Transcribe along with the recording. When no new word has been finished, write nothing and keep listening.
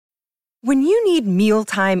When you need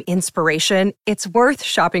mealtime inspiration, it's worth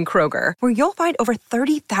shopping Kroger, where you'll find over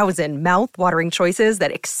 30,000 mouth-watering choices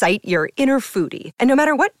that excite your inner foodie. And no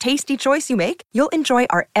matter what tasty choice you make, you'll enjoy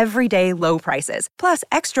our everyday low prices, plus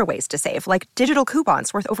extra ways to save, like digital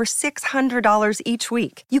coupons worth over $600 each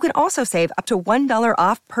week. You can also save up to $1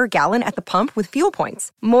 off per gallon at the pump with fuel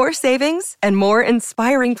points. More savings and more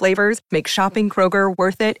inspiring flavors make shopping Kroger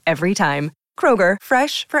worth it every time. Kroger,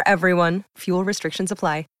 fresh for everyone. Fuel restrictions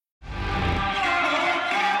apply.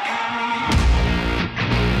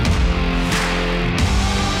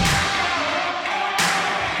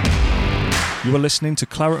 You are listening to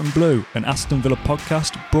Claret and Blue, an Aston Villa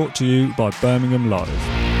podcast brought to you by Birmingham Live.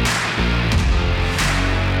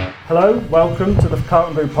 Hello, welcome to the Claret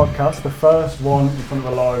and Blue podcast, the first one in front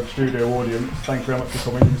of a live studio audience. Thank you very much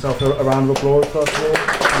for coming. Give yourself a round of applause, first of all.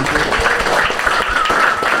 Thank you.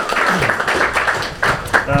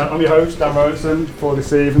 I'm your host, Dan Robertson, for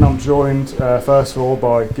this evening. I'm joined, first of all,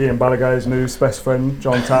 by Guillaume Balaguer's new best friend,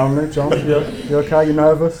 John Townley. John, you okay? You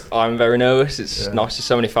nervous? I'm very nervous. It's nice to see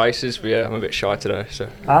so many faces, but yeah, I'm a bit shy today. So.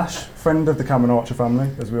 Ash, friend of the Cameron Archer family,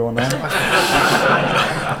 as we all know.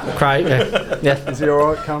 Great, yeah. Is he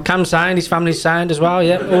alright, Cam? Cam's sound, his family's sound as well,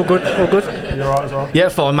 yeah, all good. You alright as well? Yeah,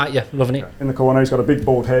 fine, mate, yeah, loving it. In the corner, he's got a big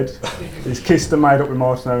bald head. He's kissed and made up with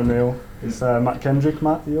Martin O'Neill. It's Matt Kendrick.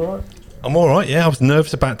 Matt, are you alright? I'm all right, yeah. I was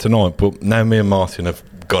nervous about tonight, but now me and Martin have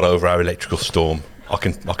got over our electrical storm. I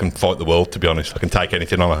can fight the world, to be honest. I can take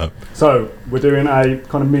anything on, I hope. So, we're doing a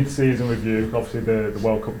kind of mid-season review. Obviously, the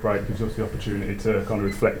World Cup break gives us the opportunity to kind of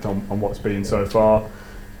reflect on what's been so far.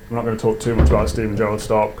 I'm not going to talk too much about Steven Gerrard's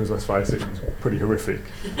start, because let's face it, it's pretty horrific.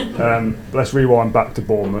 Let's rewind back to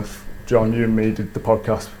Bournemouth. John, you and me did the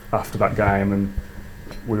podcast after that game, and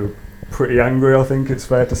we were pretty angry, I think it's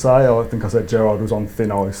fair to say. I think I said Gerrard was on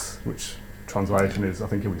thin ice, which translation is I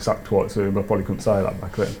think he'll be sacked quite soon, but I probably couldn't say that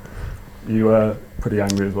back then. You were pretty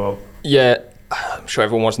angry as well. Yeah, I'm sure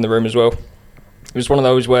everyone was in the room as well. It was one of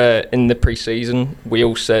those where in the pre-season we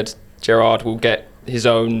all said Gerrard will get his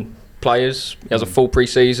own players. He has a full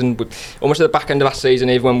pre-season. Almost at the back end of last season,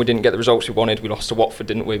 even when we didn't get the results we wanted, we lost to Watford,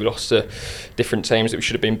 didn't we? We lost to different teams that we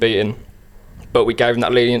should have been beating. But we gave him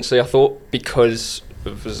that leniency, I thought, because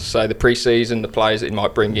of, as I say, the pre-season, the players that he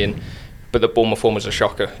might bring in. But the Bournemouth one was a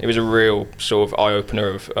shocker. It was a real sort of eye-opener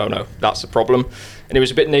of, oh no, that's the problem. And it was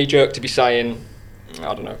a bit knee-jerk to be saying,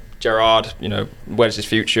 I don't know, Gerrard, you know, where's his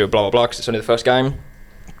future, blah, blah, blah, because it's only the first game.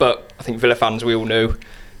 But I think Villa fans, we all knew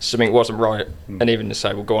something wasn't right. And even to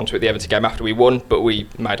say, we'll go on to it, the Everton game after we won, but we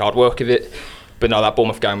made hard work of it. But no, that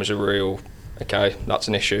Bournemouth game was a real, okay, that's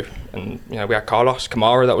an issue. And, you know, we had Carlos,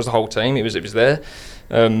 Kamara, that was the whole team. It was there.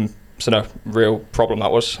 So no, real problem that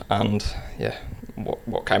was. And, yeah,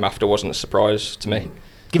 what came after wasn't a surprise to me.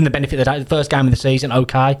 Given the benefit of the first game of the season,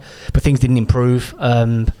 okay, but things didn't improve.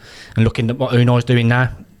 And looking at what Unai's doing now,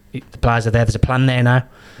 the players are there, there's a plan there now,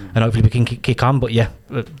 and hopefully we can kick on. But yeah,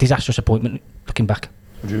 disastrous appointment looking back.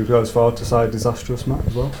 Would you go as far to say disastrous, Matt,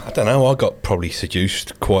 as well? I don't know, I got probably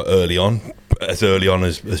seduced quite early on as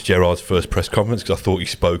Gerrard's first press conference, because I thought he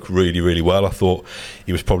spoke really, really well. I thought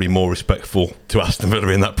he was probably more respectful to Aston Villa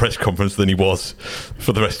in that press conference than he was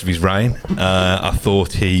for the rest of his reign. I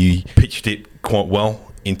thought he pitched it quite well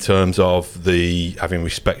in terms of having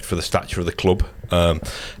respect for the stature of the club,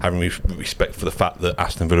 having respect for the fact that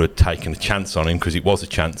Aston Villa had taken a chance on him, because it was a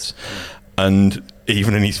chance. And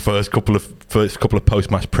even in his first couple of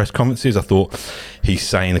post-match press conferences, I thought he's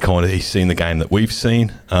seen the game that we've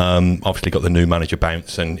seen. Obviously got the new manager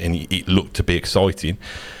bounce, and it looked to be exciting,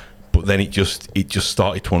 but then it just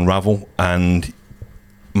started to unravel, and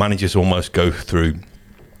managers almost go through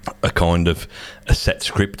a kind of a set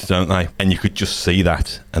script, don't they? And you could just see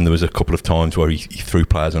that. And there was a couple of times where he threw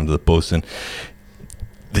players under the bus, and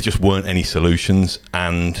there just weren't any solutions.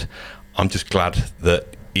 And I'm just glad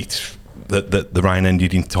that that the rain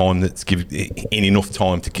ended in time, in enough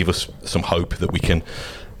time to give us some hope that we can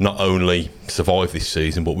not only survive this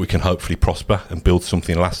season, but we can hopefully prosper and build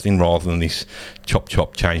something lasting, rather than this chop,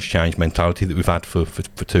 change mentality that we've had for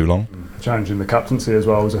too long. Changing the captaincy as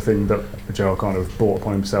well was a thing that Gerrard kind of brought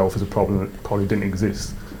upon himself as a problem that probably didn't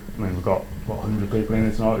exist. I mean, we've got, 100 people in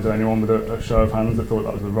here tonight. Is there anyone with a show of hands that thought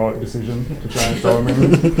that was the right decision to change Darwin?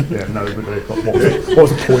 Yeah, nobody. What was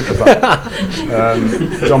the point of that?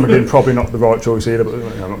 John McGinn, probably not the right choice either, but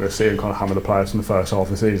I'm not going to see him kind of hammer the players in the first half of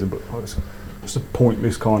the season, but it's just a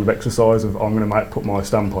pointless kind of exercise of, I'm going to put my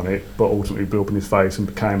stamp on it, but ultimately blew up in his face and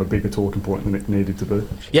became a bigger talking point than it needed to be.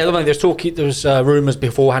 Yeah, there was rumours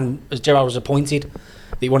beforehand, as Gerrard was appointed,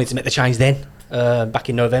 that he wanted to make the change then. back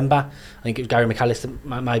in November. I think it was Gary McAllister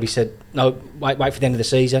maybe said, no, wait for the end of the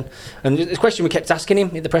season. And the question we kept asking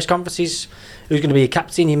him at the press conferences, who's going to be a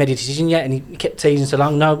captain? He made a decision yet? And he kept teasing so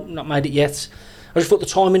long, no, not made it yet. I just thought the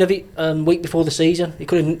timing of it, week before the season, he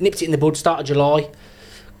could have nipped it in the bud, start of July,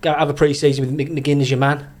 go have a pre-season with McGinn as your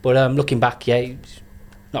man. But looking back, it's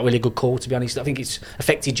not really a good call, to be honest. I think it's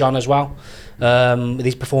affected John as well with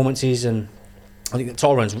his performances, and I think that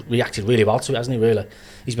Tyrone's reacted really well to it, hasn't he, really?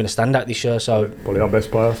 He's been a standout this year, so... Probably our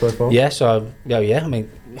best player so far. Yeah, so, I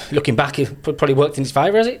mean, looking back, it probably worked in his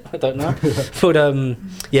favour, has it? I don't know. But,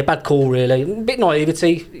 bad call, really. A bit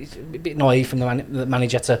naivety. It's a bit naive from the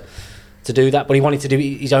manager to do that, but he wanted to do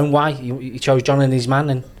it his own way. He chose John and his man,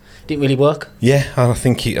 and it didn't really work. Yeah, and I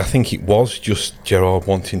think it was just Gerrard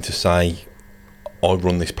wanting to say, I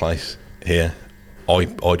run this place here. I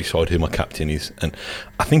decide who my captain is, and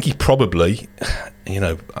I think he probably, I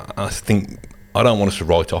don't want us to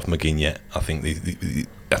write off McGinn yet. I think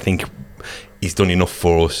I think he's done enough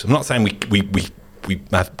for us. I'm not saying we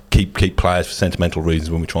have keep players for sentimental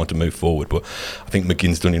reasons when we're trying to move forward, but I think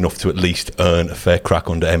McGinn's done enough to at least earn a fair crack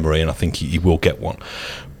under Emery, and I think he will get one.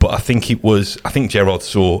 But I think Gerrard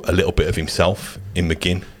saw a little bit of himself in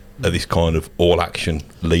McGinn, this kind of all-action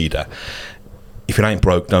leader. If it ain't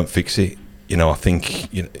broke, don't fix it. I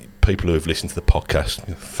think people who have listened to the podcast,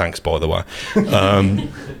 thanks by the way,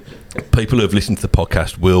 people who have listened to the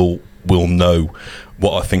podcast will know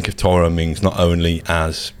what I think of Tyrone Mings, not only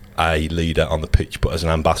as a leader on the pitch, but as an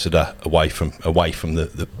ambassador away from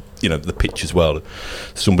the pitch as well.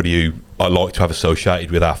 Somebody who I like to have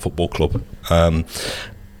associated with our football club.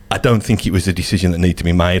 I don't think it was a decision that needed to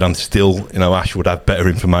be made. I'm still, Ash would have better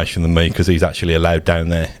information than me because he's actually allowed down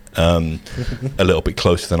there a little bit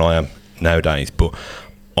closer than I am nowadays. But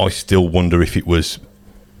I still wonder if it was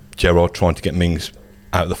Gerrard trying to get Mings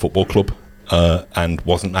out of the football club and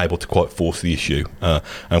wasn't able to quite force the issue.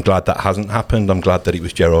 I'm glad that hasn't happened. I'm glad that it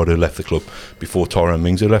was Gerrard who left the club before Tyrone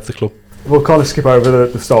Mings who left the club. We'll kind of skip over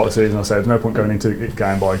the start of the season. I said there's no point going into it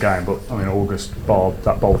game by game, but I mean August,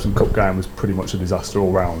 that Bolton Cup game was pretty much a disaster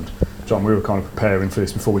all round. John, we were kind of preparing for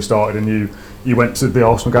this before we started, and you went to the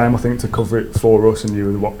Arsenal game, I think, to cover it for us, and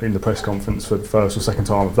you were in the press conference for the first or second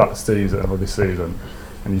time of that season, or this season,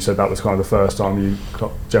 and you said that was kind of the first time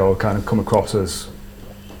Gerrard kind of come across as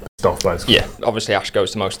stuff, basically. Yeah, obviously Ash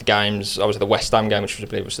goes to most of the games. I was at the West Ham game, which I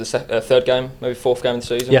believe was the third game, maybe fourth game of the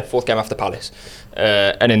season. Yeah. Fourth game after Palace.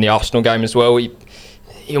 And in the Arsenal game as well, he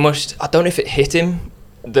almost, I don't know if it hit him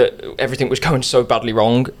that everything was going so badly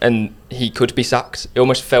wrong and he could be sacked. It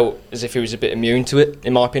almost felt as if he was a bit immune to it,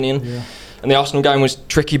 in my opinion. Yeah. And the Arsenal game was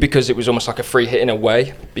tricky because it was almost like a free hit in a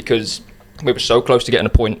way, because we were so close to getting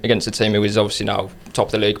a point against a team who is obviously now top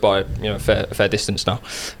of the league by a fair distance now.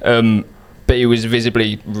 But he was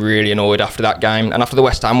visibly really annoyed after that game. And after the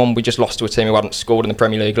West Ham one, we just lost to a team who hadn't scored in the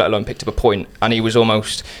Premier League, let alone picked up a point. And he was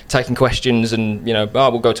almost taking questions and,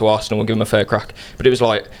 we'll go to Arsenal, we'll give him a fair crack. But it was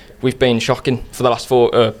like, we've been shocking for the last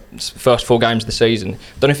first four games of the season.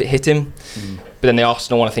 Don't know if it hit him, but then the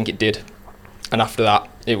Arsenal one, I think it did. And after that,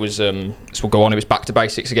 it was, so we'll go on, it was back to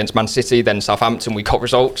basics against Man City, then Southampton, we got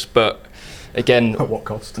results, but again, at what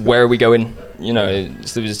cost? Where are we going? There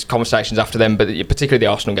was conversations after them, but particularly the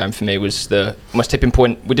Arsenal game for me was the most tipping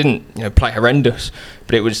point. We didn't, play horrendous,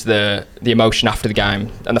 but it was the emotion after the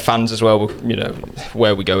game and the fans as well.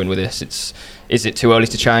 Where are we going with this? Is it too early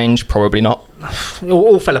to change? Probably not. It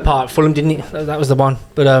all fell apart at Fulham, didn't it? That was the one.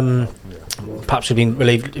 But perhaps we've been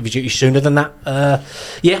relieved of his duty sooner than that.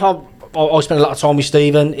 I spent a lot of time with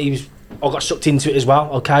Stephen. I got sucked into it as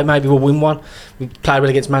well. Okay, maybe we'll win one. We played well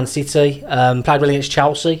against Man City, played well against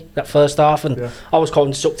Chelsea that first half, and I was kind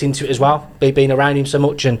of sucked into it as well, being around him so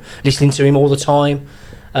much and listening to him all the time.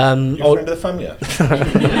 You're a friend of the family,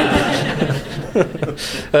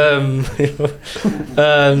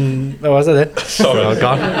 what was that then? Sorry.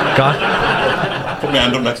 Gone. Put my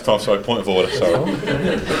hand up next time, sorry, point of order, sorry.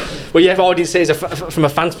 Well, yeah, if I didn't say from a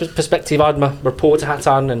fan's perspective, I had my reporter hat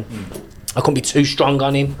on and I couldn't be too strong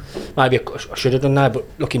on him. Maybe I should have done that, but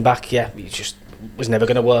looking back, it just was never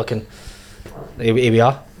going to work, and here we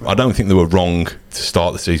are. I don't think they were wrong to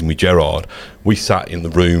start the season with Gerrard. We sat in the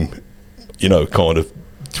room, kind of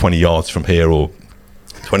 20 yards from here, or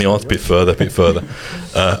 20 yards, a bit further.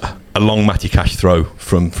 A long Matty Cash throw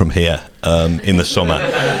from here in the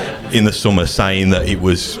summer, saying that it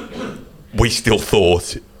was. We still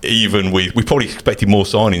thought, even we probably expected more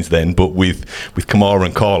signings then, but with Kamara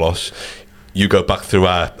and Carlos, you go back through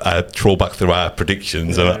trawl back through our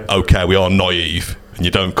predictions, and okay, we are naive, and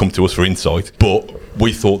you don't come to us for insight. But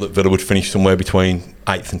we thought that Villa would finish somewhere between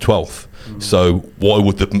 8th and 12th. So why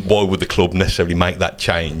would the club necessarily make that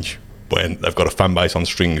change when they've got a fan base on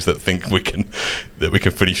strings that think we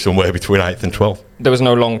can finish somewhere between 8th and 12th. There was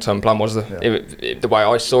no long-term plan, was there? Yeah. The way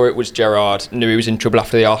I saw it was Gerrard knew he was in trouble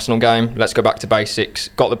after the Arsenal game. Let's go back to basics.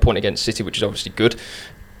 Got the point against City, which is obviously good.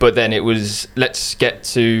 But then it was, let's get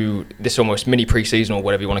to this almost mini pre-season or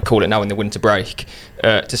whatever you want to call it now in the winter break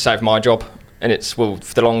to save my job. And it's, well,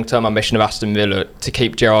 for the long-term ambition of Aston Villa to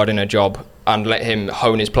keep Gerrard in a job and let him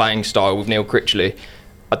hone his playing style with Neil Critchley.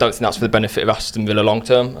 I don't think that's for the benefit of Aston Villa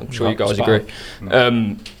long-term. I'm sure you guys agree.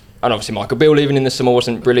 And obviously Michael Beale leaving in the summer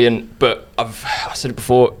wasn't brilliant, but I said it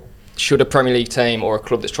before, should a Premier League team or a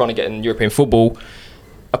club that's trying to get in European football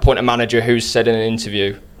appoint a manager who's said in an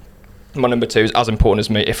interview, my number 2 is as important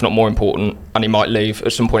as me, if not more important, and he might leave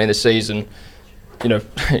at some point in the season, you know,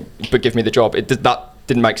 but give me the job. That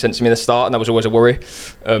didn't make sense to me at the start, and that was always a worry.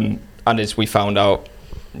 And as we found out,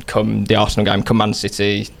 come the Arsenal game, come Man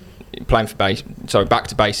City, playing for back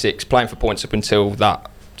to basics, playing for points up until that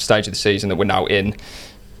stage of the season that we're now in.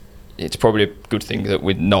 It's probably a good thing that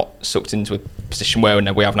we're not sucked into a position where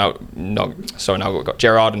we have now we've got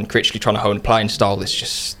Gerrard and Critchley trying to hone a playing style.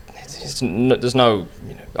 There's no.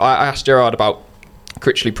 You know, I asked Gerrard about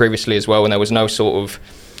Critchley previously as well, and there was no sort of.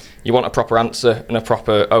 You want a proper answer and a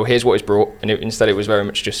proper, here's what he's brought, and instead it was very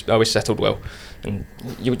much just, he's settled well. And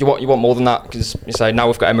you want more than that, because you say, now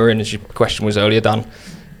we've got Emery in, as your question was earlier, Dan.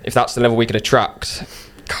 If that's the level we could attract,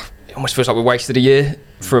 it almost feels like we wasted a year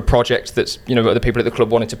for a project that's, you know, other people at the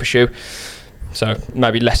club wanted to pursue. So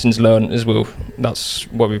maybe lessons learned as well. That's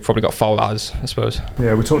what we've probably got fouled as, I suppose.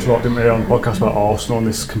 Yeah, we talked a lot, didn't we, on the podcast about Arsenal and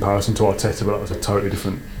this comparison to Arteta, but that was a totally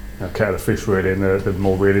different kettle of fish, really, and the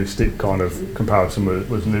more realistic kind of comparison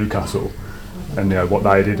was Newcastle, and what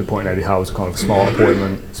they did, appointing Eddie Howe was kind of a smart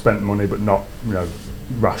appointment, spent money but not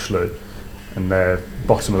rashly, and they're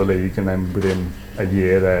bottom of the league, and then within a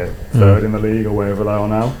year they're third in the league or wherever they are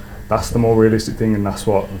now. That's the more realistic thing, and that's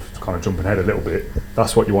what, kind of jumping ahead a little bit,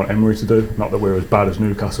 that's what you want Emery to do. Not that we're as bad as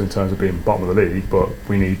Newcastle in terms of being bottom of the league, but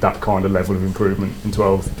we need that kind of level of improvement in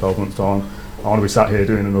 12 months' time. I want to be sat here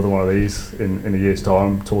doing another one of these in a year's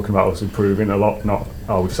time, talking about us improving a lot, not,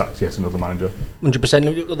 we've sacked yet another manager.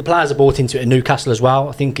 100%. The players are bought into it in Newcastle as well.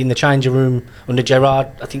 I think in the changing room under Gerrard,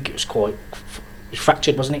 I think it was quite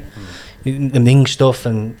fractured, wasn't it? The Ming stuff,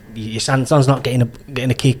 and your son's not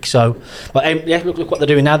getting a kick. So, but look what they're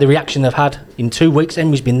doing now. The reaction they've had in 2 weeks.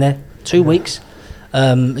 Emery's been there 2 weeks.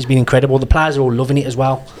 It's been incredible. The players are all loving it as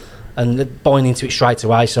well, and they're buying into it straight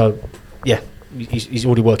away. So, yeah. He's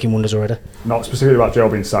already working wonders already. Not specifically about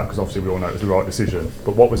Gerrard being sacked, because obviously we all know it was the right decision,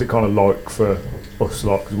 but what was it kind of like for us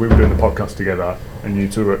lot, because we were doing the podcast together and you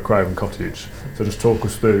two were at Craven Cottage, so just talk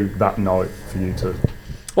us through that night for you two.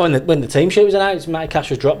 Well, when the team sheet was announced, Matty Cash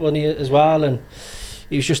was dropped on it as well, and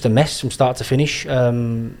it was just a mess from start to finish.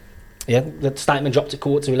 The statement dropped at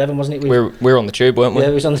 11:15, wasn't it? We were on the tube, weren't we? Yeah,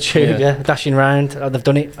 we was on the tube, dashing round. They've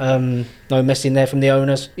done it. No mess in there from the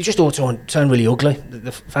owners. It just all turned really ugly.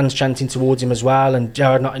 The fans chanting towards him as well, and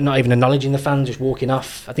Gerrard not even acknowledging the fans, just walking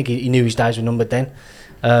off. I think he knew his days were numbered then.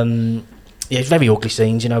 It's very ugly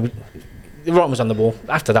scenes, The writing was on the wall.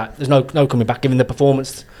 After that, there's no coming back, given the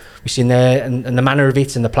performance we've seen there and the manner of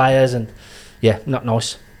it and the players, and not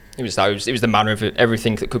nice. It was the manner of it.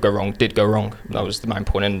 Everything that could go wrong did go wrong. That was the main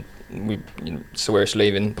point. And Sawiris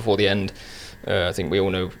leaving before the end, I think we all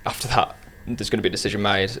know after that there's going to be a decision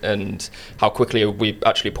made, and how quickly we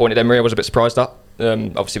actually appointed Emery, I was a bit surprised at.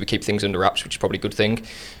 Obviously we keep things under wraps, which is probably a good thing,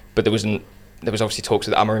 but there was obviously talks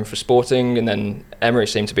with Amorim for Sporting, and then Emery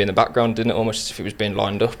seemed to be in the background, didn't it, almost as if it was being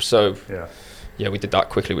lined up. So we did that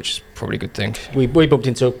quickly, which is probably a good thing. We bumped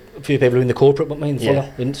into a few people in the corporate, but in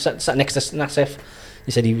Fuller, sat next to Nassef.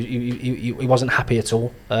 He said he wasn't happy at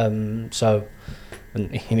all. And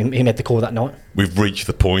he made the call that night. We've reached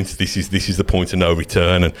the point. This is the point of no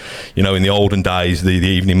return. And in the olden days, the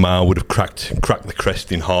Evening Mail would have cracked the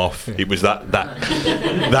crest in half. It was that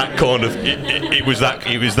kind of it was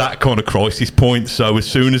that kind of crisis point. So as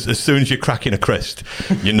soon as you're cracking a crest,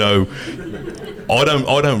 I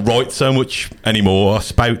don't write so much anymore. I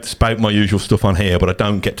spout my usual stuff on here, but I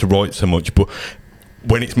don't get to write so much. But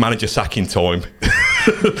when it's manager sacking time,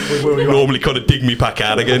 normally kind of dig me back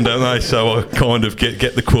out again, don't they? So I kind of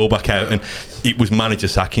get the quill back out, and it was manager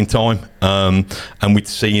sacking time, and we'd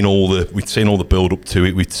seen all the build up to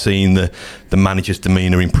it. We'd seen the manager's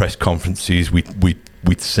demeanour in press conferences. We'd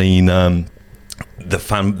seen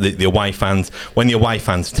the away fans. When the away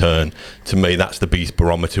fans turn, to me, that's the beast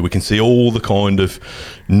barometer. We can see all the kind of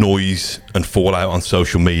noise and fallout on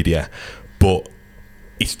social media, but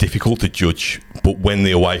it's difficult to judge. But when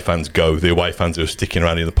the away fans go, the away fans are sticking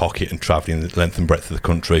around in the pocket and travelling the length and breadth of the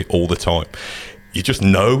country all the time. you just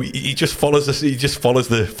know he just follows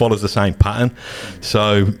the same pattern.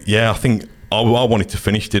 So yeah, I think I wanted to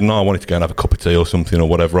finish, didn't I? I wanted to go and have a cup of tea or something, or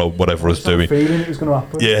whatever I was doing. Feeling it was going to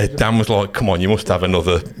happen. Yeah, Dan was like, "Come on, you must have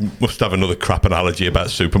another crap analogy about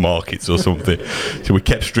supermarkets or something." So we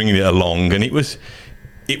kept stringing it along, and it was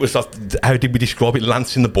like, how did we describe it?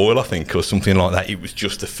 Lancing the boil, I think, or something like that. It was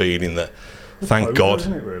just a feeling that, thank God,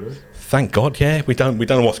 isn't it, really? Thank God, yeah. We don't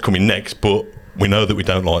know what's coming next, but we know that we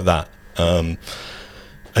don't like that.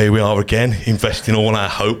 Here we are again, investing all our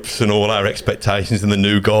hopes and all our expectations in the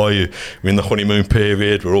new guy. We're in the honeymoon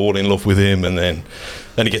period. We're all in love with him, and then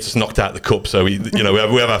he gets us knocked out of the cup. So we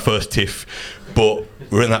have our first tiff, but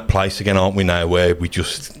we're in that place again, aren't we now? Where we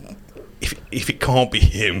just, if it can't be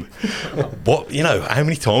him, what, how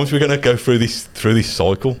many times we're going to go through this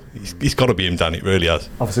cycle? It's got to be him, Dan. It really has.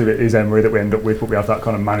 Obviously, it is Emery that we end up with, but we have that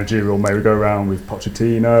kind of managerial merry-go-round with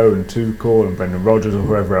Pochettino and Tuchel and Brendan Rodgers or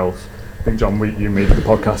whoever else. I think, John, you and me did the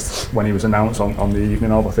podcast when he was announced on the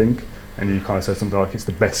evening of, I think, and you kind of said something like it's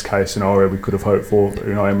the best case scenario we could have hoped for.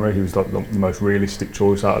 Emery, he was like the most realistic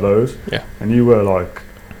choice out of those. Yeah. And you were like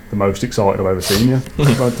the most excited I've ever seen you.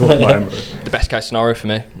 Talk about Emery. The best case scenario for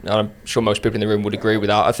me. I'm sure most people in the room would agree with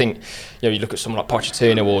that. I think you look at someone like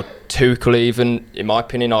Pochettino or Tuchel even, in my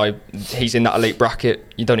opinion, he's in that elite bracket.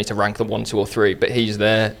 You don't need to rank them 1, 2 or 3, but he's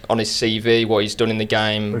there on his CV, what he's done in the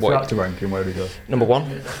game. If you had to rank him, where would he go? Number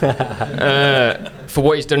 1. For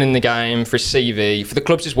what he's done in the game, for his CV, for the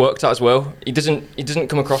clubs he's worked at as well. He doesn't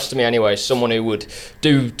come across to me anyway as someone who would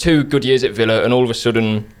do 2 good years at Villa and all of a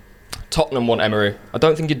sudden Tottenham want Emery. I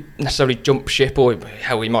don't think he'd necessarily jump ship, or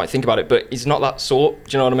how he might think about it, but he's not that sort.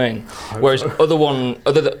 Do you know what I mean? Whereas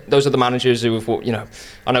those other managers who have,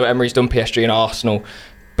 I know Emery's done PSG and Arsenal,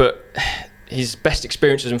 but his best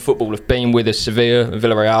experiences in football have been with Sevilla and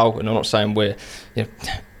Villarreal, and I'm not saying we're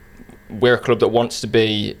a club that wants to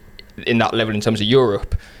be in that level in terms of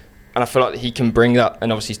Europe. And I feel like he can bring that,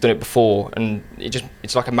 and obviously he's done it before, and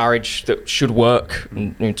it's like a marriage that should work,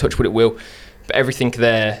 and touch wood it will, but everything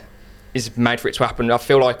there is made for it to happen. I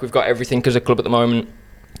feel like we've got everything as a club at the moment.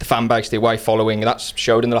 The fan base, the away following, that's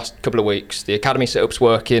showed in the last couple of weeks. The academy setup's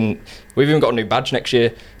working. We've even got a new badge next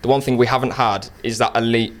year. The one thing we haven't had is that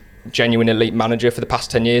genuine elite manager for the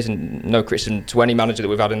past 10 years, and no criticism to any manager that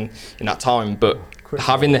we've had in that time, but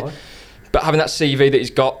having that CV that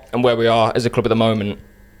he's got and where we are as a club at the moment,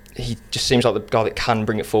 he just seems like the guy that can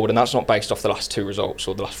bring it forward, and that's not based off the last 2 results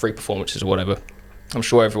or the last 3 performances or whatever. I'm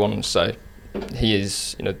sure everyone will say he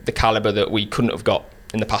is, the calibre that we couldn't have got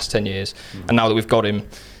in the past 10 years. And now that we've got him,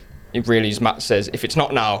 it really, as Matt says, if it's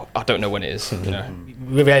not now, I don't know when it is.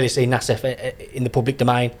 We've rarely seen Nassef in the public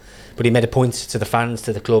domain, but he made a point to the fans,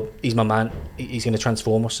 to the club. He's my man. He's going to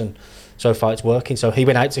transform us, and so far it's working. So he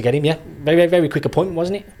went out to get him. Yeah, very, very quick appointment,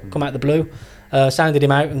 wasn't it? Come out of the blue, sounded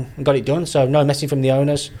him out and got it done. So no messing from the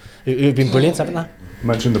owners, who've been brilliant, haven't they? I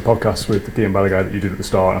mentioned the podcast with Guillaume Balaguer that you did at the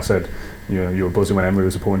start, and I said, you were buzzing when Emery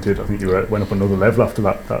was appointed. I think you went up another level after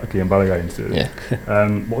that Guillaume Balaguer interview. Yeah.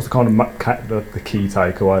 What was the kind of the key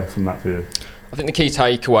takeaway from that for you? I think the key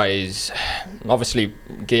takeaway is, obviously,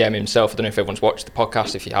 Guillaume himself. I don't know if everyone's watched the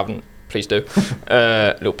podcast. If you haven't, please do.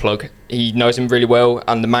 Little plug. He knows him really well,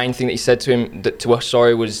 and the main thing that he said to us,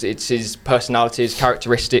 was it's his personality, his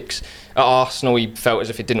characteristics. At Arsenal, he felt as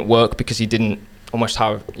if it didn't work because he didn't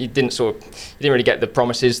really get the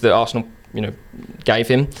promises that Arsenal, gave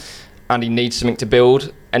him, and he needs something to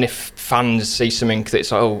build. And if fans see something that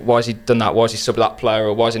it's like, oh, why has he done that? Why has he subbed that player?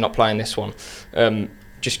 Or why is he not playing this one?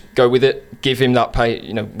 Just go with it. Give him that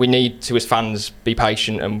pay. We need to, as fans, be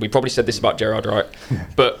patient. And we probably said this about Gerrard, right? Yeah.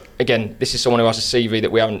 But again, this is someone who has a CV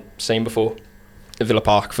that we haven't seen before at Villa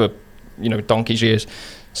Park for donkey's years.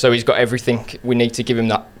 So he's got everything. We need to give him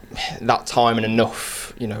that time and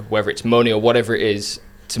enough, whether it's money or whatever it is,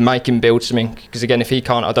 to make him build something. Because again, if he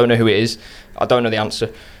can't, I don't know who it is. I don't know the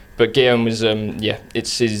answer. But Guillaume was,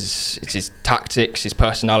 it's his tactics, his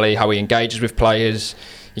personality, how he engages with players.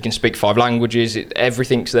 He can speak 5 languages.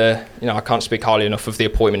 Everything's there. I can't speak highly enough of the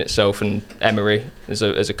appointment itself and Emery as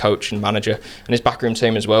a coach and manager, and his backroom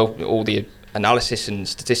team as well. All the analysis and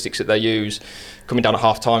statistics that they use, coming down at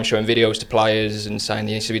half time, showing videos to players and saying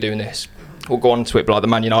he needs to be doing this. We'll go on to it, but like the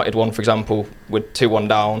Man United one, for example, with 2-1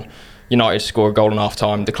 down. United score a goal in half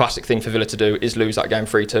time. The classic thing for Villa to do is lose that game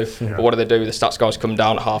 3-2. Yeah. But what do? The stats guys come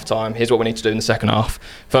down at half time. Here's what we need to do in the second half.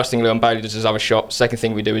 First thing Leon Bailey does is have a shot. Second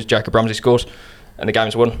thing we do is Jacob Ramsey scores, and the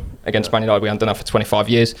game's won against Man United. We haven't done that for 25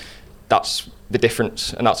 years. That's the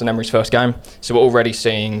difference, and that's an Emery's first game. So we're already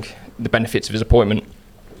seeing the benefits of his appointment.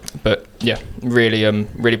 But yeah,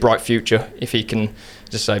 really bright future if he can,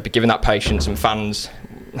 just say, be given that patience, and fans,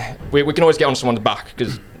 we can always get on someone's back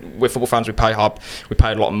because we're football fans. We pay hard. We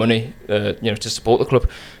pay a lot of money, to support the club.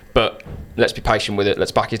 But let's be patient with it.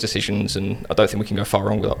 Let's back his decisions, and I don't think we can go far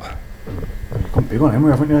wrong with that. You've gone big on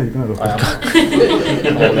Emery, haven't you? You're going to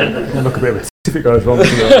look a bit of a if it goes wrong.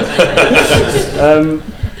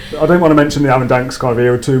 I don't want to mention the Aaron Danks kind of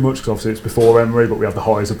era too much because obviously it's before Emery, but we have the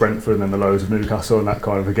highs of Brentford and then the lows of Newcastle, and that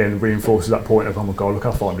kind of again reinforces that point of, oh my God, look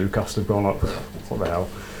how far Newcastle have gone, like, what the hell.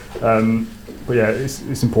 But yeah,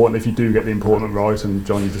 it's important if you do get the important right, and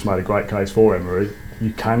John, you just made a great case for Emery.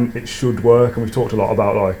 It should work, and we've talked a lot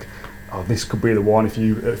about like, oh, this could be the one if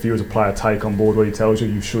you as a player take on board what he tells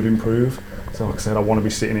you should improve. So like I said, I want to be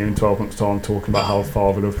sitting here in 12 months' time talking about how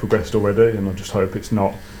far Villa have progressed already, and I just hope it's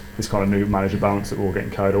not this kind of new manager bounce that we're all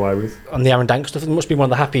getting carried away with. On the Aaron Dank stuff, it must be one of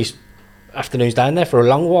the happiest afternoons down there for a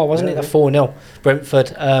long while, wasn't it? That 4-0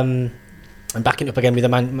 Brentford, and backing up again with the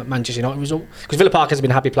Manchester United result, because Villa Park has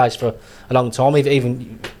been a happy place for a long time.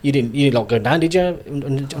 Even you didn't like going down, did you,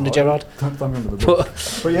 under Gerrard? Don't remember the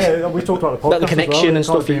but yeah, we talked about the podcast about the connection and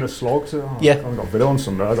stuff. Being a slog, so yeah. I've got Villa on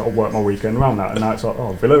Sunday. I've got to work my weekend around that, and now it's like,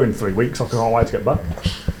 oh, Villa in 3 weeks. I can't wait to get back.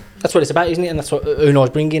 That's what it's about, isn't it? And that's what Unai's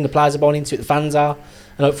bringing. The players are buying into it. The fans are.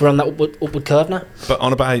 And hopefully we're on that upward curve now. But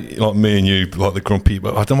on about like me and you, like the grumpy,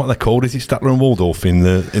 but I don't know what they're called. Is it Statler and Waldorf in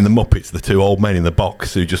the Muppets? The two old men in the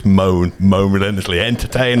box who just moan relentlessly,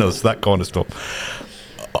 entertain us, that kind of stuff.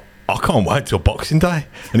 I can't wait till Boxing Day,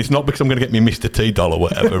 and it's not because I'm going to get me Mr. T doll or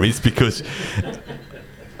whatever. It's because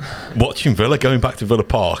watching Villa going back to Villa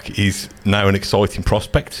Park is now an exciting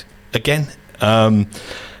prospect again. I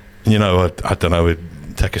don't know.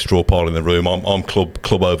 Take a straw pile in the room. I'm club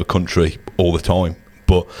over country all the time.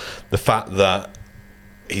 But the fact that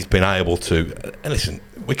he's been able to, and listen,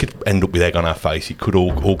 we could end up with egg on our face. It could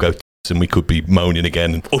all go and we could be moaning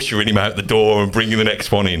again and ushering him out the door and bringing the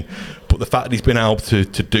next one in. But the fact that he's been able to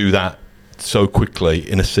do that so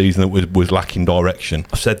quickly in a season that was lacking direction.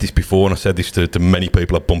 I've said this before, and I've said this to many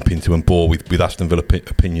people I bump into and bore with Aston Villa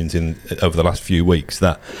opinions over the last few weeks,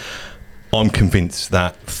 that I'm convinced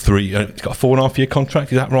that he's got a 4.5 year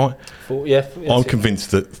contract, is that right? I'm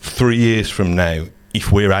convinced that 3 years from now, if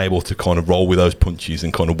we're able to kind of roll with those punches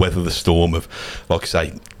and kind of weather the storm of, like I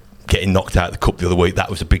say, getting knocked out of the cup the other week, that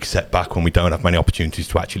was a big setback when we don't have many opportunities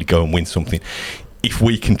to actually go and win something. If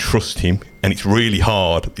we can trust him, and it's really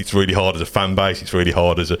hard as a fan base, it's really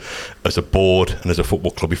hard as a board and as a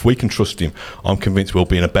football club. If we can trust him, I'm convinced we'll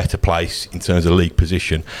be in a better place in terms of league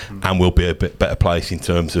position, and we'll be a bit better place in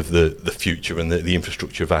terms of the future and the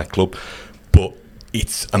infrastructure of our club. But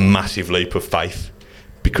it's a massive leap of faith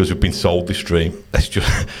because we've been sold this dream.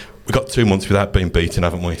 We've got 2 months without being beaten,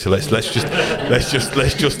 haven't we? So let's just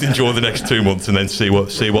enjoy the next 2 months and then see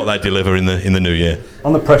what they deliver in the new year.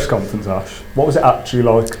 On the press conference, Ash, what was it actually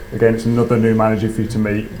like? Again, it's another new manager for you to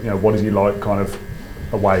meet. What is he like, kind of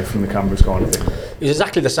away from the cameras, kind of thing? It was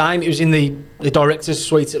exactly the same. It was in the director's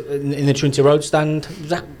suite in the Trinity Road stand.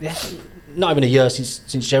 Not even a year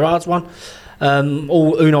since Gerrard's one.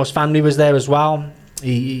 All Unai's family was there as well.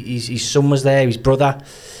 His son was there, his brother.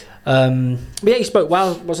 But yeah, he spoke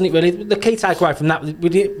well, wasn't it? Really, the key takeaway from that, we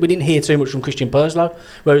didn't hear too much from Christian Purslow,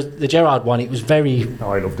 whereas the Gerrard one, it was very.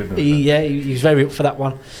 Oh, I loved it. He was very up for that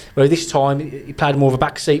one. Whereas this time, he played more of a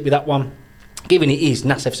back seat with that one, given it is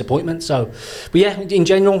Nassef's appointment. So, but yeah, in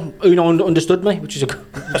general, Unai understood me, which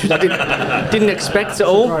I didn't expect at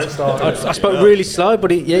all. I spoke really slow, but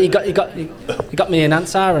he got me an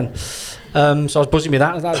answer, and. So I was buzzing with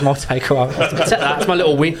that. That was my takeaway. That's my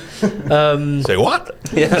little win. Say what?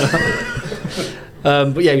 Yeah.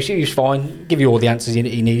 But yeah, he was fine. Give you all the answers he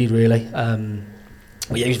needed, really.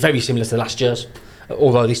 But yeah, he was very similar to last year's.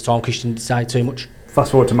 Although this time Christian didn't say too much.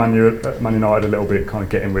 Fast forward to Man United a little bit, kind of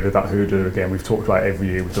getting rid of that hoodoo again. We've talked about it every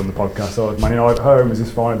year we've done the podcast. So Man United at home, is this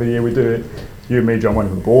finally the year we do it? You and me, John, weren't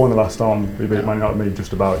even born the last time we beat Man United. Me,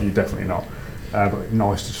 just about. You definitely not. But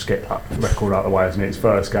nice to just get that record out of the way, isn't it? It's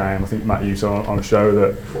first game. I think Matt, you said on a show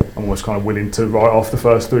that I'm almost kind of willing to write off the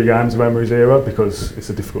first 3 games of Emery's era because it's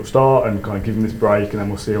a difficult start and kind of give him this break, and then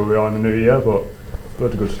we'll see where we are in the new year. But it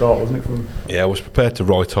was a good start, wasn't it? Yeah, I was prepared to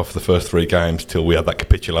write off the first 3 games till we had that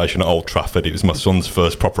capitulation at Old Trafford. It was my son's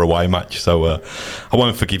first proper away match, so I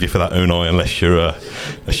won't forgive you for that, Unai, unless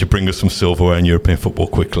you bring us some silverware in European football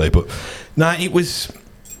quickly. But no, it was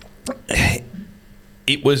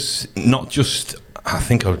not just. I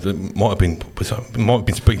think I might have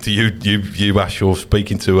been speaking to you, Ash, or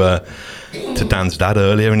speaking to Dan's dad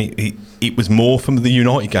earlier, and it was more from the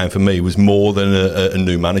United game for me. It was more than a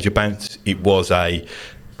new manager bounce. It was a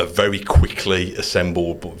very quickly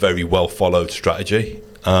assembled but very well followed strategy,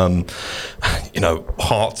 Hearts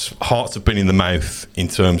have been in the mouth in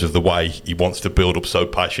terms of the way he wants to build up so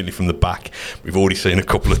patiently from the back. We've already seen a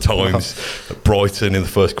couple of times at Brighton in the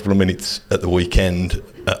first couple of minutes at the weekend.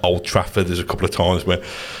 At Old Trafford, there's a couple of times where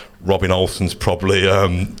Robin Olsen's probably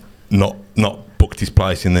not booked his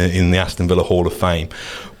place in the Aston Villa Hall of Fame,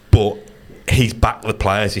 but he's backed the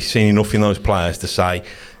players. He's seen enough in those players to say,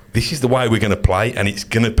 this is the way we're going to play, and it's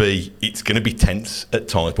going to be tense at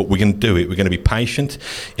times, but we're going to do it. We're going to be patient.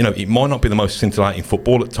 It might not be the most scintillating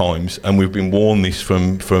football at times, and we've been warned this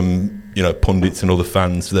from pundits and other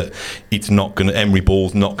fans that Emery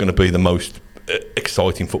ball's not going to be the most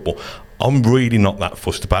exciting football. I'm really not that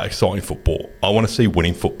fussed about exciting football. I want to see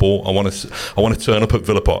winning football. I want to turn up at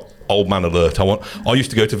Villa Park, old man alert. I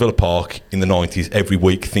used to go to Villa Park in the 90s every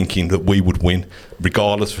week thinking that we would win,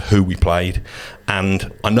 regardless of who we played.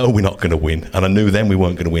 And I know we're not going to win, and I knew then we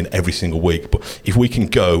weren't going to win every single week. But if we can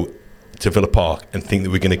go to Villa Park and think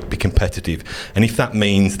that we're going to be competitive, and if that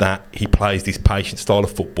means that he plays this patient style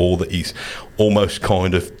of football that he's almost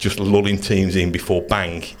kind of just lulling teams in before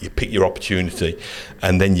bang, you pick your opportunity,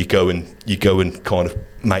 and then you go and kind of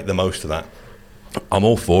make the most of that, I'm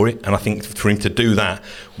all for it. And I think for him to do that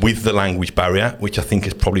with the language barrier, which I think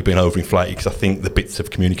has probably been overinflated, because I think the bits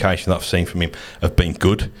of communication that I've seen from him have been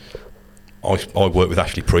good. I work with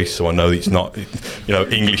Ashley Priest, so I know it's not,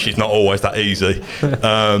 English is not always that easy.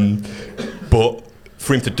 But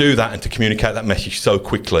for him to do that and to communicate that message so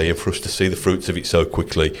quickly, and for us to see the fruits of it so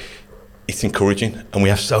quickly, it's encouraging. And we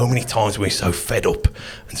have so many times we're so fed up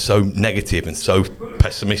and so negative and so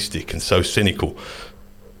pessimistic and so cynical,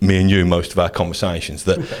 me and you, most of our conversations,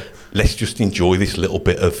 that let's just enjoy this little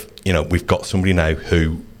bit of, we've got somebody now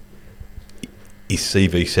who his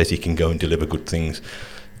CV says he can go and deliver good things.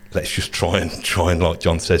 Let's just try and, like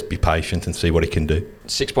John says, be patient and see what he can do.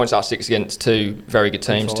 6 points out of 6 against two very good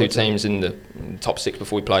teams, two teams in the top 6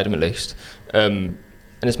 before we played them at least. And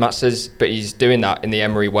as Matt says, but he's doing that in the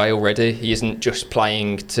Emery way already. He isn't just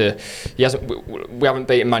playing to. We haven't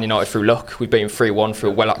beaten Man United through luck. We've beaten 3-1 through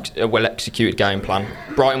a well executed game plan.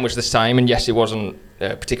 Brighton was the same, and yes, it wasn't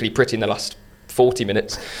particularly pretty in the last 40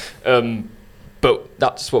 minutes. But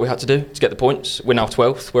that's what we had to do to get the points. We're now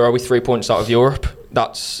 12th. Where are we? 3 points out of Europe.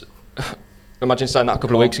 That's. Imagine saying that a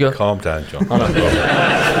couple of weeks ago. Calm down, John.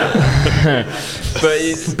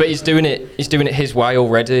 but he's doing it. He's doing it his way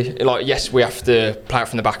already. Like, yes, we have to play it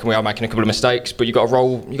from the back, and we are making a couple of mistakes. But you got to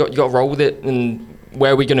roll. You got to roll with it. And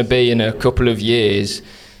where are we going to be in a couple of years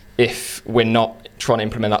if we're not trying to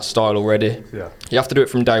implement that style already? Yeah. You have to do it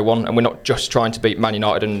from day one, and we're not just trying to beat Man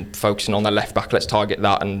United and focusing on their left back. Let's target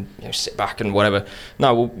that and sit back and whatever.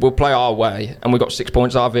 No, we'll play our way, and we got 6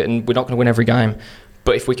 points out of it, and we're not going to win every game.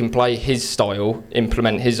 But if we can play his style,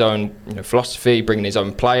 implement his own philosophy, bring in his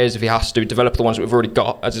own players, if he has to, develop the ones that we've already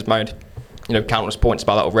got, as he's made countless points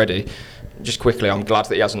about that already. Just quickly, I'm glad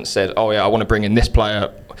that he hasn't said, oh yeah, I want to bring in this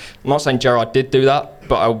player. I'm not saying Gerrard did do that,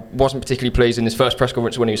 but I wasn't particularly pleased in his first press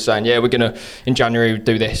conference when he was saying, yeah, we're going to, in January,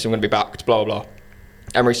 do this, I'm going to be backed, blah, blah, blah.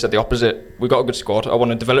 Emery said the opposite. We've got a good squad. I want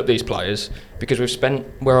to develop these players because we've spent,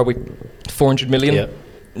 where are we, 400 million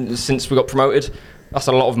since we got promoted. That's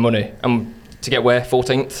a lot of money. And to get where,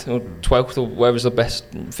 14th or 12th or wherever's the best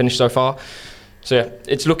finish so far. So yeah,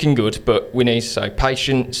 it's looking good, but we need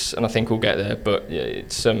patience, and I think we'll get there. But yeah,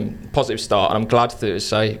 it's a positive start, and I'm glad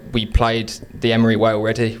that we played the Emery way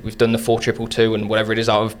already. We've done the 4-2-2 and whatever it is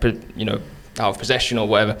out of possession or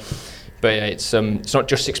whatever. But yeah, it's not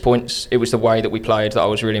just 6 points. It was the way that we played that I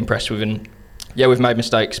was really impressed with. And yeah, we've made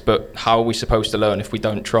mistakes, but how are we supposed to learn if we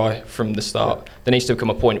don't try from the start? There needs to come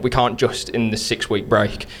a point. We can't just, in the 6-week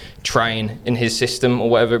break, train in his system or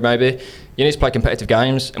whatever it may be. You need to play competitive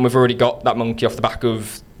games, and we've already got that monkey off the back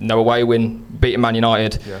of no away win, beating Man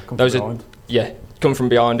United. Yeah, come from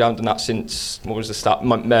behind. Haven't done that since, what was the start?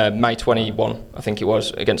 May 21, I think it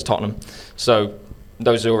was, against Tottenham. So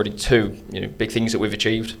those are already two big things that we've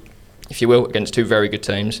achieved, if you will, against two very good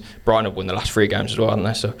teams. Brighton have won the last 3 games as well, haven't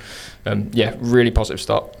they? So, really positive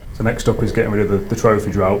start. So next up is getting rid of the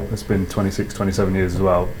trophy drought. It's been 26, 27 years as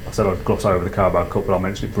well. I said I'd gloss over the Carabao Cup, but I'll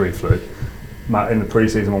mention it briefly. Matt, in the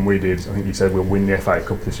pre-season one we did, I think you said we'll win the FA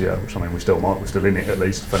Cup this year, which I mean we still might. We're still in it at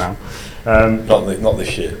least for now. Not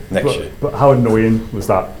this year, next year. But how annoying was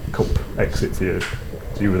that cup exit for you?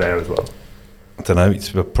 So you were there as well. I don't know,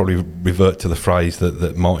 it's probably revert to the phrase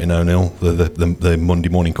that Martin O'Neill, the Monday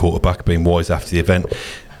morning quarterback, being wise after the event.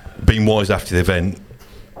 Being wise after the event,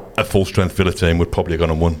 a full-strength Villa team would probably have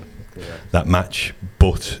gone and won that match,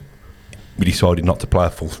 but we decided not to play a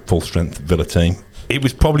full-strength Villa team. It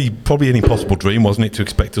was probably an impossible dream, wasn't it, to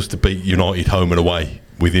expect us to beat United home and away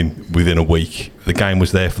within a week. The game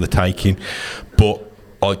was there for the taking, but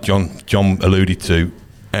like John alluded to,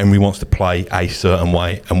 Emery wants to play a certain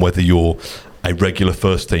way, and whether you're a regular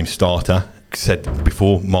first team starter, said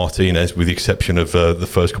before, Martinez, with the exception of the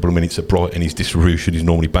first couple of minutes at Brighton, his distribution is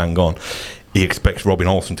normally bang on. He expects Robin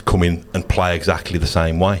Olsen to come in and play exactly the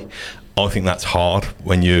same way. I think that's hard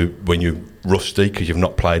when you're rusty, because you've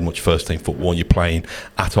not played much first team football, and you're playing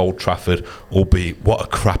at Old Trafford, albeit what a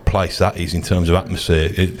crap place that is in terms of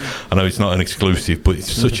atmosphere. I know it's not an exclusive, but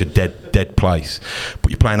it's such a dead place.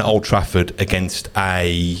 But you're playing at Old Trafford against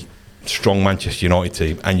a strong Manchester United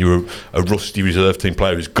team, and you're a rusty reserve team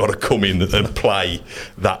player who's got to come in and play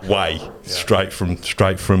that way straight from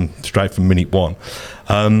minute one.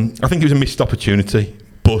 I think it was a missed opportunity,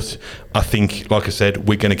 but I think, like I said,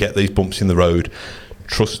 we're going to get these bumps in the road.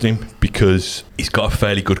 Trust him, because he's got a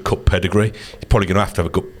fairly good cup pedigree. He's probably going to have a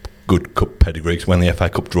good cup pedigree, because when the FA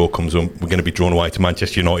Cup draw comes on, we're going to be drawn away to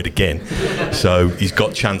Manchester United again. So he's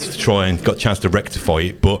got chance to rectify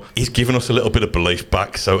it, but he's given us a little bit of belief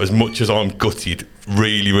back. So as much as I'm gutted,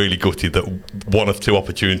 really gutted, that one of two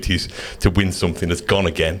opportunities to win something has gone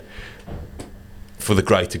again, for the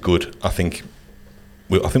greater good, I think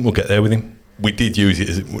we'll get there with him. We did use it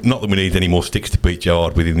as, not that we need any more sticks to beat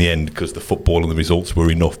Gerrard with in the end, because the football and the results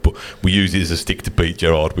were enough, but we used it as a stick to beat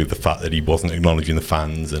Gerrard with the fact that he wasn't acknowledging the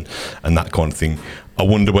fans and that kind of thing. I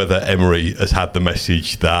wonder whether Emery has had the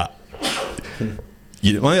message that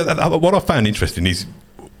what I found interesting is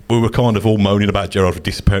we were kind of all moaning about Gerrard for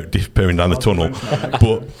disappearing down the tunnel,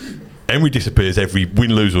 but Emery disappears every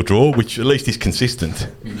win, lose or draw, which at least is consistent.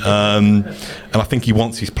 And I think he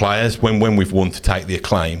wants his players, when we've won, to take the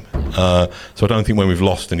acclaim. So I don't think when we've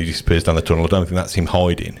lost and he disappears down the tunnel, I don't think that's him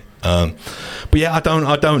hiding. But yeah, I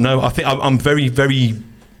don't know. I think I'm very, very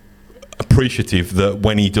appreciative that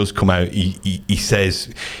when he does come out, he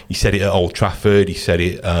said it at Old Trafford, he said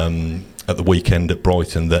it at the weekend at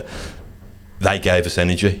Brighton, that they gave us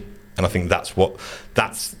energy. And I think that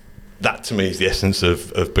to me is the essence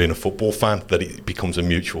of being a football fan, that it becomes a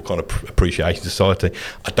mutual kind of appreciation society.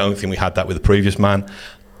 I don't think we had that with the previous man.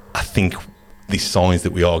 I think there's signs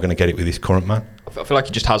that we are going to get it with this current man. I feel like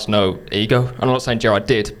he just has no ego. I'm not saying Gerrard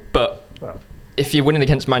did, but if you're winning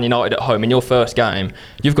against Man United at home in your first game,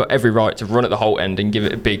 you've got every right to run at the whole end and give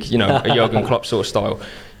it a big, a Jurgen Klopp sort of style.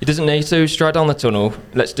 He doesn't need to. Straight down the tunnel,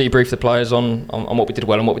 let's debrief the players on what we did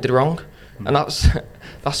well and what we did wrong. And that's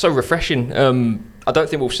so refreshing. I don't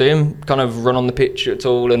think we'll see him kind of run on the pitch at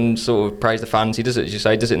all and sort of praise the fans. He does it, as you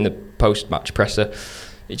say, does it in the post-match presser.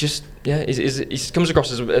 He just, he comes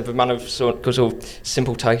across as a man of sort of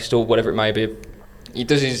simple taste, or whatever it may be. He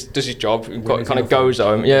does his job, kind of goes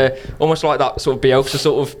home. Yeah, almost like that sort of Bielsa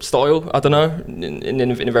sort of style. I don't know,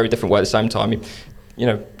 in a very different way at the same time. He,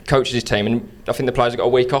 coaches his team, and I think the players have got a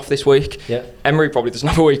week off this week. Yeah. Emery probably doesn't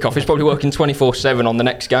have a week off. He's probably working 24/7 on the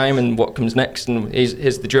next game and what comes next, and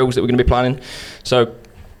here's the drills that we're going to be planning. So,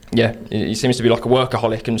 yeah, he seems to be like a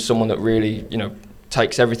workaholic and someone that really,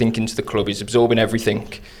 takes everything into the club. He's absorbing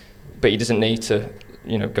everything, but he doesn't need to,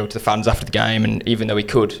 go to the fans after the game, and even though he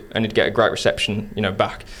could, and he'd get a great reception,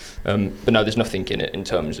 back. But no, there's nothing in it in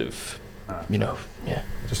terms of,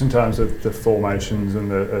 Just in terms of the formations and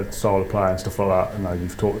the style of play and stuff like that, I know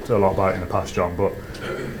you've talked a lot about it in the past, John, but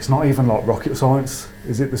it's not even like rocket science,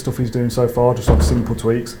 is it, the stuff he's doing so far? Just like simple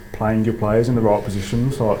tweaks, playing your players in the right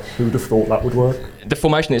positions. Like, who would have thought that would work? The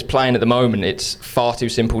formation it's playing at the moment, it's far too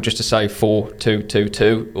simple just to say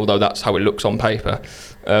 4-2-2-2, although that's how it looks on paper.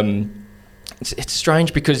 It's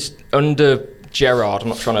strange because under Gerrard, I'm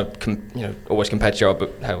not trying to always compare to Gerrard,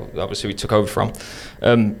 but how obviously we took over from.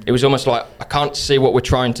 It was almost like, I can't see what we're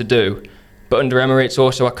trying to do, but under Emery it's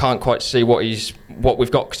also, I can't quite see what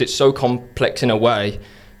we've got, because it's so complex in a way.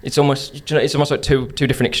 It's almost like two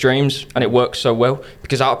different extremes, and it works so well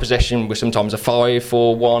because out of possession we're sometimes a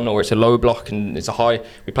 5-4-1, or it's a low block and it's a high.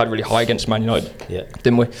 We played really high against Man United,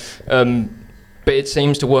 didn't we? But it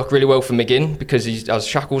seems to work really well for McGinn because he has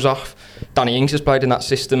shackles off. Danny Ings has played in that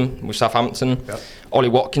system with Southampton. Yep. Ollie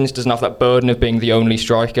Watkins doesn't have that burden of being the only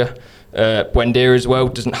striker. Buendia as well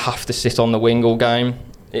doesn't have to sit on the wing all game.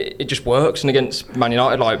 It just works. And against Man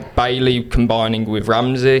United, like Bailey combining with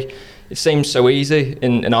Ramsey, it seems so easy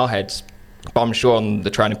in our heads. But I'm sure on the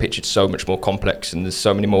training pitch it's so much more complex, and there's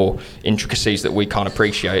so many more intricacies that we can't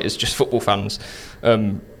appreciate as just football fans.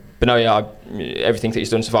 But no, everything that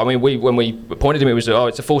he's done so far. I mean, when we appointed him, it was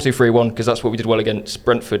it's a 4-2-3-1 because that's what we did well against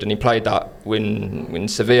Brentford, and he played that in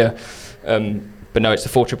Sevilla. But no, it's the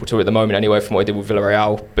 4-2-2 at the moment anyway, from what he did with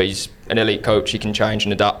Villarreal. But he's an elite coach; he can change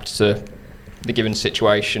and adapt to the given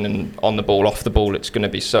situation, and on the ball, off the ball, it's going to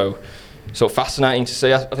be so sort of fascinating to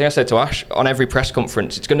see. I think I said to Ash on every press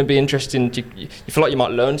conference, it's going to be interesting. You feel like you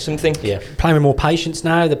might learn something. Yeah, playing with more patience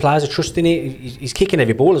now. The players are trusting it. He's kicking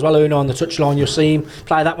every ball as well. Uno on the touchline, you'll see him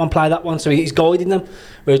play that one. So he's guiding them.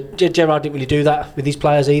 Where Gerrard didn't really do that with these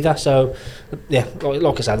players either. So yeah,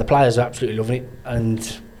 like I said, the players are absolutely loving it,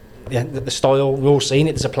 and yeah, the style, we're all seeing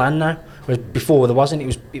it. There's a plan now. Whereas before there wasn't.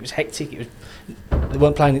 It was hectic. They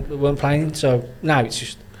weren't playing. So now it's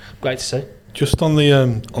just great to see. Just on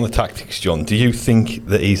the tactics, John, do you think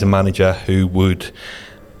that he's a manager who would,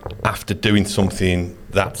 after doing something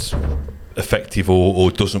that's effective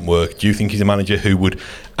or doesn't work, do you think he's a manager who would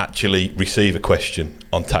actually receive a question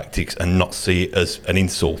on tactics and not see it as an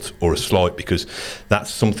insult or a slight? Because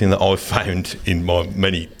that's something that I've found in my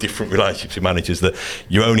many different relationships with managers, that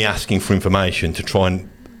you're only asking for information to try and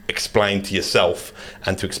explain to yourself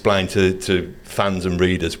and to explain to fans and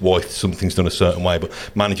readers why something's done a certain way, but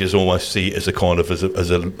managers almost see it as a kind of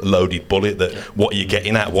as a loaded bullet, that what you're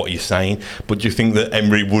getting at, what you're saying. But do you think that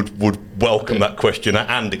Emery would welcome that question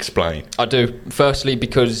and explain? I do. Firstly,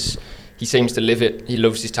 because he seems to live it. He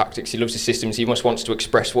loves his tactics, he loves his systems, he almost wants to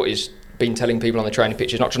express what he's been telling people on the training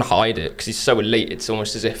pitch. He's not trying to hide it because he's so elite. It's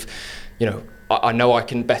almost as if, I know I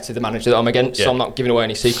can better the manager that I'm against, so I'm not giving away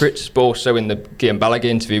any secrets. But also in the Guillaume Balaguer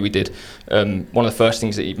interview we did, one of the first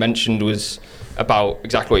things that he mentioned was about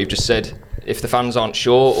exactly what you've just said. If the fans aren't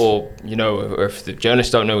sure, or if the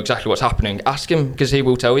journalists don't know exactly what's happening, ask him, because he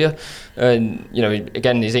will tell you. And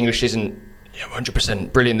again, his English isn't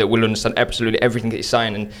 100% brilliant that we'll understand absolutely everything that he's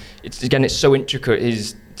saying. And it's so intricate,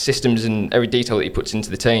 his systems and every detail that he puts into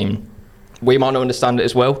the team. We might not understand it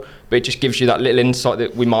as well, but it just gives you that little insight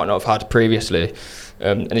that we might not have had previously.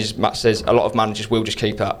 And as Matt says, a lot of managers will just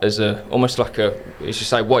keep that as almost like as you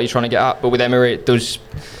say, what are you trying to get at? But with Emery, it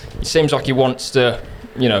seems like he wants to,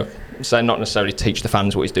 say not necessarily teach the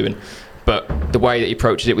fans what he's doing, but the way that he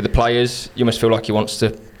approaches it with the players, you must feel like he wants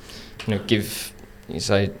to,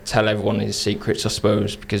 tell everyone his secrets, I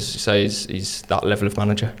suppose, because he's that level of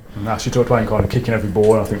manager. And actually talked about kind of kicking every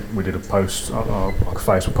ball. I think we did a post, like a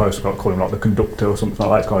Facebook post about calling him like the conductor or something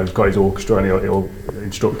like that. He's got his orchestra and he'll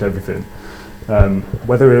instruct everything.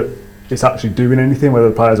 Whether it's actually doing anything, whether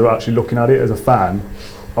the players are actually looking at it as a fan,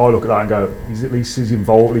 I look at that and go, he's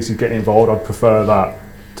involved, at least he's getting involved. I'd prefer that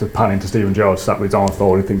to panning to Steven Gerrard sat with his arms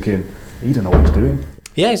folded thinking, he don't know what he's doing.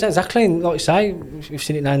 Yeah, exactly. And like you say, we've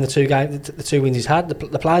seen it now in the two games, the two wins he's had.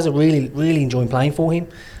 The players are really, really enjoying playing for him.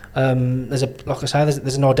 There's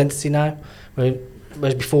an identity now,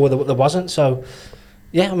 whereas before there wasn't. So,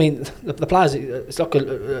 yeah, I mean, the players, it's like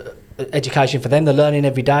a education for them. They're learning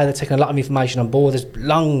every day. They're taking a lot of information on board. There's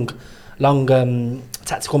long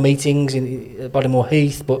tactical meetings in Bodymoor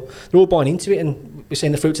Heath, but they're all buying into it, and we're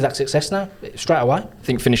seeing the fruits of that success now straight away. I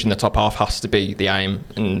think finishing the top half has to be the aim,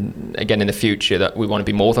 and again in the future that we want to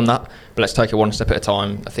be more than that, but let's take it one step at a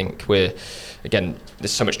time. I think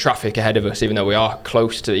there's so much traffic ahead of us, even though we are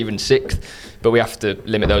close to even 6th, but we have to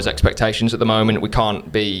limit those expectations at the moment. We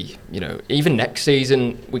can't be, even next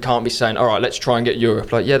season we can't be saying, all right, let's try and get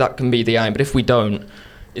Europe. Like, yeah, that can be the aim, but if we don't,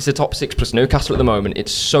 it's the top 6 plus Newcastle at the moment.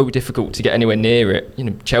 It's so difficult to get anywhere near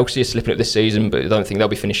it. Chelsea is slipping up this season, but I don't think they'll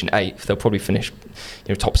be finishing 8th. They'll probably finish,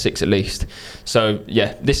 top 6 at least. So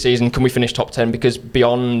yeah, this season, can we finish top 10? Because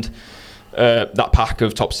beyond that pack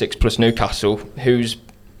of top 6 plus Newcastle, who's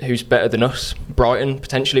better than us? Brighton,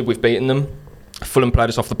 potentially. We've beaten them. Fulham played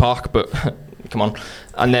us off the park, but come on.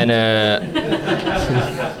 And then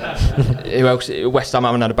who else? West Ham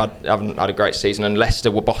haven't had a great season, and Leicester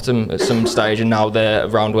were bottom at some stage, and now they're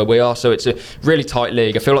around where we are. So it's a really tight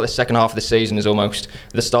league. I feel like the second half of the season is almost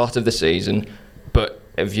the start of the season, but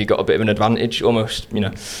have you got a bit of an advantage almost?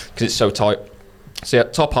 Because it's so tight. So yeah,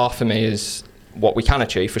 top half for me is what we can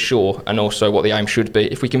achieve for sure, and also what the aim should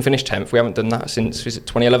be. If we can finish 10th, we haven't done that since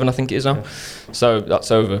 2011, I think it is now. So that's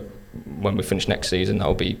over. When we finish next season,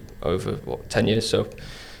 that'll be over 10 years. So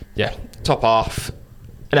yeah, top half.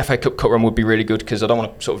 An FA Cup run would be really good, because I don't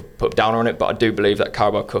want to sort of put down on it, but I do believe that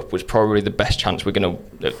Carabao Cup was probably the best chance we're going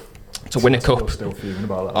to win a cup. Still fuming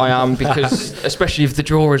about that. I am, because especially if the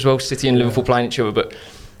draw as well, City and Liverpool playing each other, but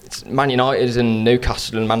it's Man United and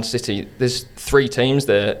Newcastle and Man City. There's 3 teams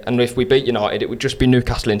there, and if we beat United, it would just be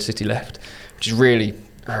Newcastle and City left, which is really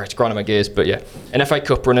it's grinding my gears. But yeah, an FA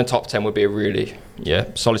Cup run and top 10 would be a really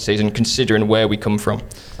solid season, considering where we come from.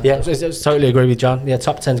 Yeah, I totally agree with John. Yeah,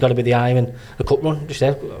 top 10's got to be the aim, and a cup run, just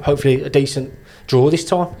there. Hopefully a decent draw this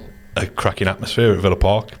time. A cracking atmosphere at Villa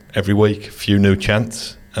Park every week, a few new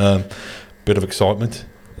chants, bit of excitement.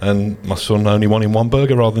 And my son only wanting 1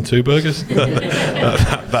 burger rather than 2 burgers.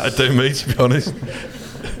 That'd do me, to be honest.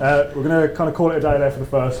 We're going to kind of call it a day there for the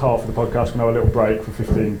first half of the podcast. We're going to have a little break for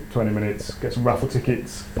 15-20 minutes, get some raffle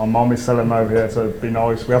tickets. My mum is selling them over here, so it'd be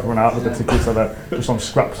nice. We haven't run out of the tickets, so they're just on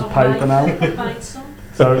scraps of paper now.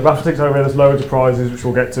 So raffle tickets over here, there's loads of prizes which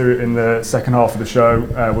we'll get to in the second half of the show.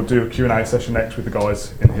 We'll do a Q&A session next with the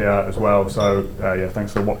guys in here as well. So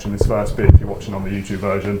thanks for watching this first bit if you're watching on the YouTube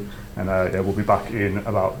version. And we'll be back in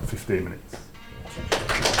about 15 minutes.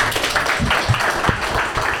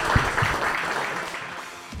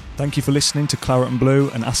 Thank you for listening to Claret and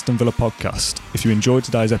Blue, an Aston Villa podcast. If you enjoyed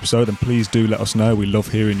today's episode, then please do let us know. We love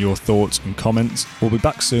hearing your thoughts and comments. We'll be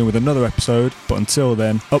back soon with another episode, but until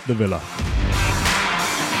then, up the Villa.